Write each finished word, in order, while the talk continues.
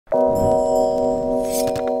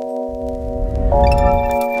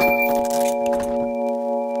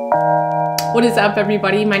What is up,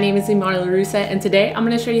 everybody? My name is Imani LaRussa, and today I'm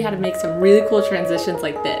going to show you how to make some really cool transitions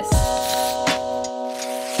like this.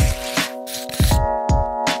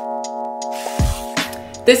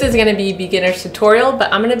 This is going to be beginner's tutorial,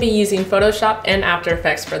 but I'm going to be using Photoshop and After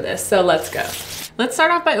Effects for this, so let's go. Let's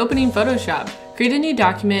start off by opening Photoshop. Create a new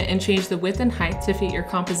document and change the width and height to fit your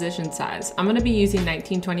composition size. I'm going to be using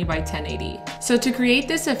 1920 by 1080. So to create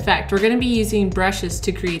this effect, we're going to be using brushes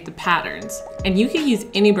to create the patterns. And you can use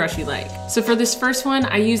any brush you like. So for this first one,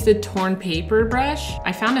 I used the torn paper brush.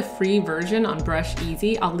 I found a free version on Brush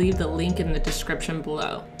Easy. I'll leave the link in the description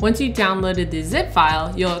below. Once you downloaded the zip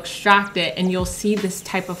file, you'll extract it and you'll see this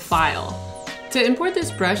type of file. To import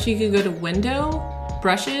this brush, you can go to Window,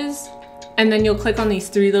 Brushes, and then you'll click on these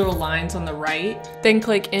three little lines on the right, then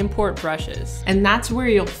click Import Brushes. And that's where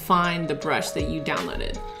you'll find the brush that you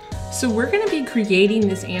downloaded. So we're gonna be creating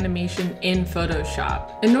this animation in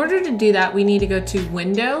Photoshop. In order to do that, we need to go to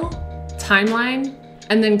Window, Timeline,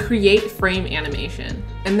 and then Create Frame Animation.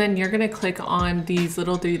 And then you're gonna click on these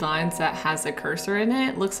little three lines that has a cursor in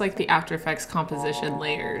it. Looks like the After Effects composition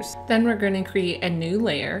layers. Then we're gonna create a new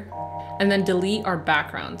layer and then delete our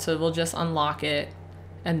background. So we'll just unlock it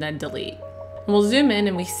and then delete. We'll zoom in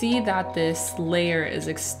and we see that this layer is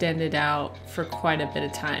extended out for quite a bit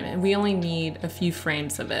of time and we only need a few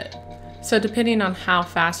frames of it. So depending on how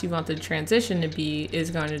fast you want the transition to be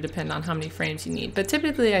is going to depend on how many frames you need. But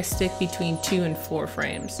typically I stick between 2 and 4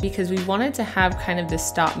 frames because we want it to have kind of this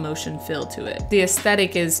stop motion feel to it. The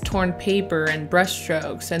aesthetic is torn paper and brush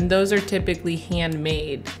strokes, and those are typically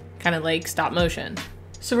handmade, kind of like stop motion.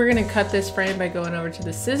 So we're gonna cut this frame by going over to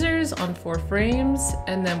the scissors on 4 frames,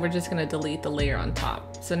 and then we're just gonna delete the layer on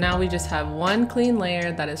top. So now we just have one clean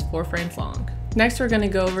layer that is 4 frames long. Next, we're gonna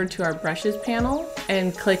go over to our brushes panel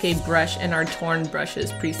and click a brush in our torn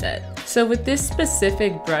brushes preset. So with this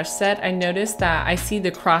specific brush set, I noticed that I see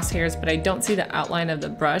the crosshairs, but I don't see the outline of the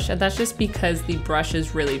brush, and that's just because the brush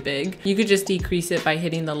is really big. You could just decrease it by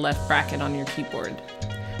hitting the left bracket on your keyboard.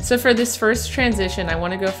 So for this first transition, I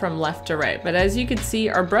want to go from left to right, but as you can see,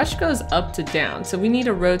 our brush goes up to down. So we need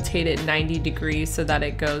to rotate it 90 degrees so that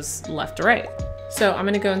it goes left to right. So I'm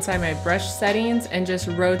going to go inside my brush settings and just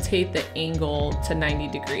rotate the angle to 90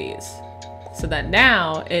 degrees so that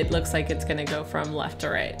now it looks like it's going to go from left to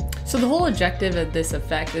right. So the whole objective of this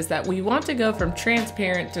effect is that we want to go from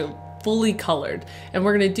transparent to fully colored, and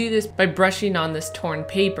we're going to do this by brushing on this torn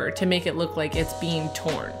paper to make it look like it's being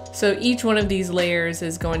torn. So each one of these layers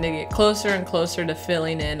is going to get closer and closer to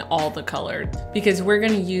filling in all the color because we're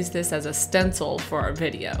going to use this as a stencil for our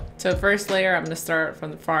video. So first layer, I'm going to start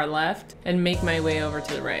from the far left and make my way over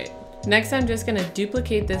to the right. Next, I'm just going to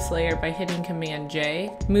duplicate this layer by hitting Command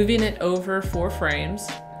J, moving it over 4 frames.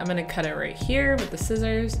 I'm going to cut it right here with the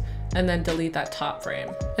scissors and then delete that top frame.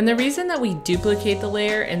 And the reason that we duplicate the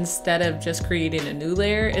layer instead of just creating a new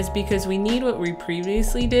layer is because we need what we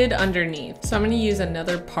previously did underneath. So I'm going to use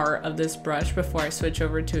another part of this brush before I switch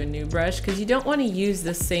over to a new brush because you don't want to use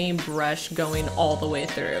the same brush going all the way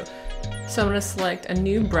through. So I'm going to select a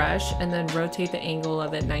new brush and then rotate the angle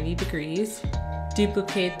of it 90 degrees,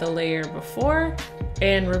 duplicate the layer before,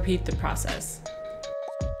 and repeat the process.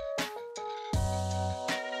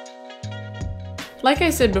 Like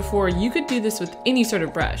I said before, you could do this with any sort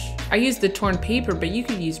of brush. I used the torn paper, but you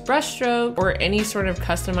could use brush stroke or any sort of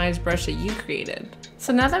customized brush that you created.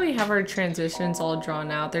 So now that we have our transitions all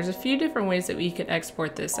drawn out, there's a few different ways that we could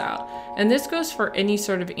export this out. And this goes for any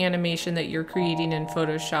sort of animation that you're creating in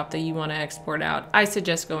Photoshop that you want to export out. I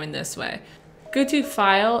suggest going this way. Go to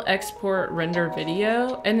File, Export, Render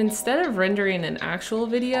Video, and instead of rendering an actual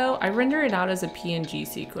video, I render it out as a PNG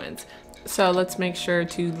sequence. So let's make sure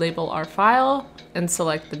to label our file and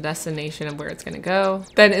select the destination of where it's going to go.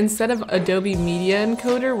 Then instead of Adobe Media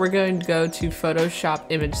Encoder, we're going to go to Photoshop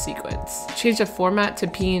Image Sequence. Change the format to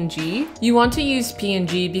PNG. You want to use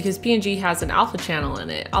PNG because PNG has an alpha channel in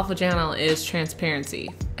it. Alpha channel is transparency.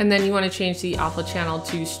 And then you want to change the alpha channel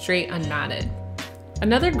to straight unmatted.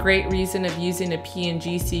 Another great reason of using a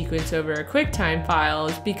PNG sequence over a QuickTime file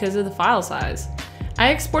is because of the file size. I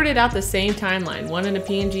exported out the same timeline, one in a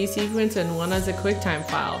PNG sequence and one as a QuickTime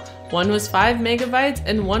file. One was 5 megabytes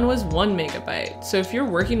and one was 1 megabyte. So if you're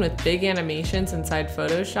working with big animations inside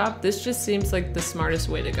Photoshop, this just seems like the smartest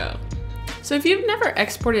way to go. So if you've never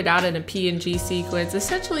exported out in a PNG sequence,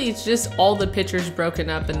 essentially it's just all the pictures broken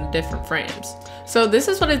up in different frames. So this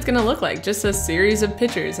is what it's gonna look like, just a series of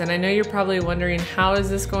pictures. And I know you're probably wondering, how is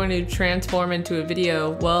this going to transform into a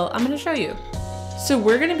video? Well, I'm gonna show you. So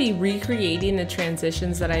we're gonna be recreating the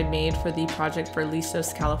transitions that I made for the project for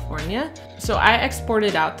Listos, California. So I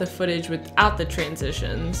exported out the footage without the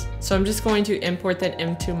transitions. So I'm just going to import that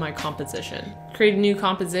into my composition. Create a new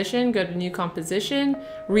composition, go to new composition,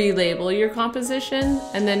 relabel your composition,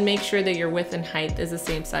 and then make sure that your width and height is the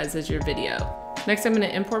same size as your video. Next, I'm gonna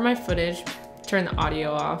import my footage, turn the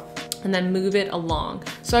audio off, and then move it along.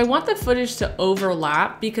 So I want the footage to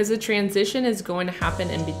overlap because the transition is going to happen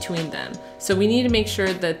in between them. So we need to make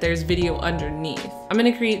sure that there's video underneath. I'm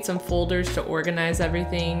gonna create some folders to organize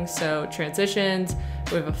everything. So transitions,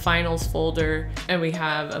 we have a finals folder, and we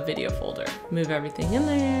have a video folder. Move everything in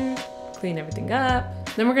there, clean everything up.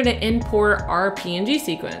 Then we're gonna import our PNG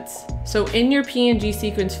sequence. So in your PNG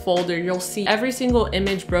sequence folder, you'll see every single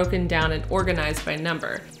image broken down and organized by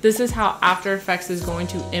number. This is how After Effects is going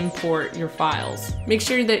to import your files. Make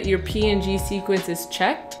sure that your PNG sequence is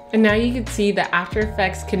checked. And now you can see that After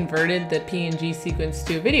Effects converted the PNG sequence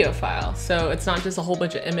to a video file. So it's not just a whole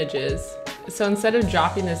bunch of images. So instead of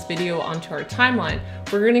dropping this video onto our timeline,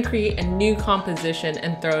 we're gonna create a new composition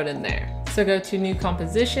and throw it in there. So go to new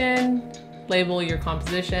composition, label your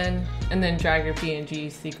composition, and then drag your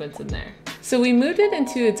PNG sequence in there. So we moved it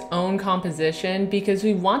into its own composition because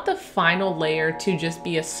we want the final layer to just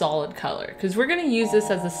be a solid color, because we're gonna use this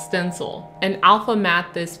as a stencil and alpha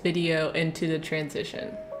matte this video into the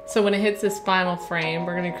transition. So when it hits this final frame,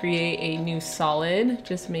 we're gonna create a new solid,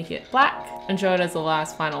 just make it black, and show it as the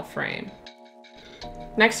last final frame.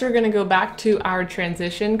 Next, we're gonna go back to our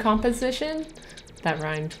transition composition. That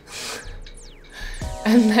rhymed.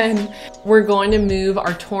 And then we're going to move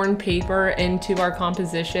our torn paper into our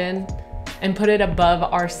composition and put it above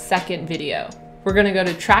our second video. We're gonna go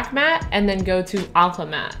to track matte and then go to alpha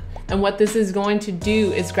matte. And what this is going to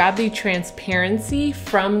do is grab the transparency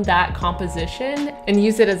from that composition and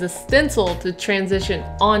use it as a stencil to transition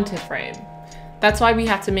onto frame. That's why we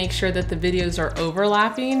have to make sure that the videos are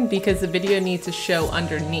overlapping, because the video needs to show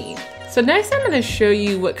underneath. So next I'm gonna show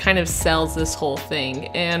you what kind of sells this whole thing,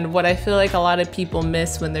 and what I feel like a lot of people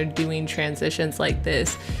miss when they're doing transitions like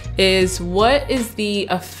this is, what is the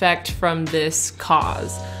effect from this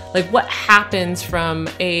cause? Like, what happens from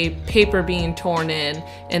a paper being torn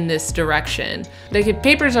in this direction? Like, if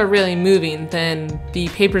papers are really moving, then the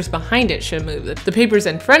papers behind it should move. The papers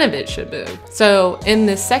in front of it should move. So in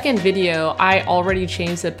the second video, I already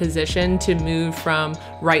changed the position to move from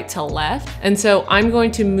right to left. And so I'm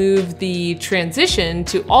going to move the transition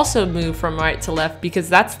to also move from right to left, because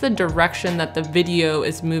that's the direction that the video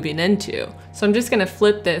is moving into. So I'm just gonna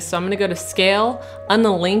flip this. So I'm gonna go to scale,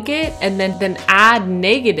 unlink it, and then add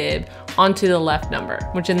negative onto the left number,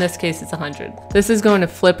 which in this case is 100. This is going to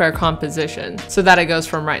flip our composition so that it goes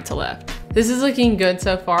from right to left. This is looking good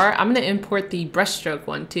so far. I'm gonna import the brushstroke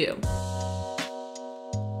one too.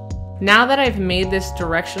 Now that I've made this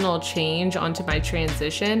directional change onto my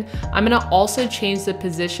transition, I'm gonna also change the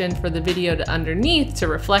position for the video to underneath to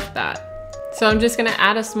reflect that. So I'm just gonna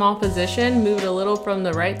add a small position, move it a little from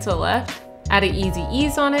the right to left, add an easy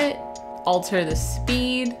ease on it, alter the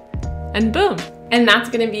speed, and boom. And that's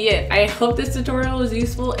gonna be it. I hope this tutorial was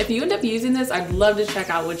useful. If you end up using this, I'd love to check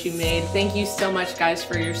out what you made. Thank you so much, guys,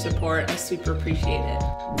 for your support. I super appreciate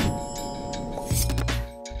it.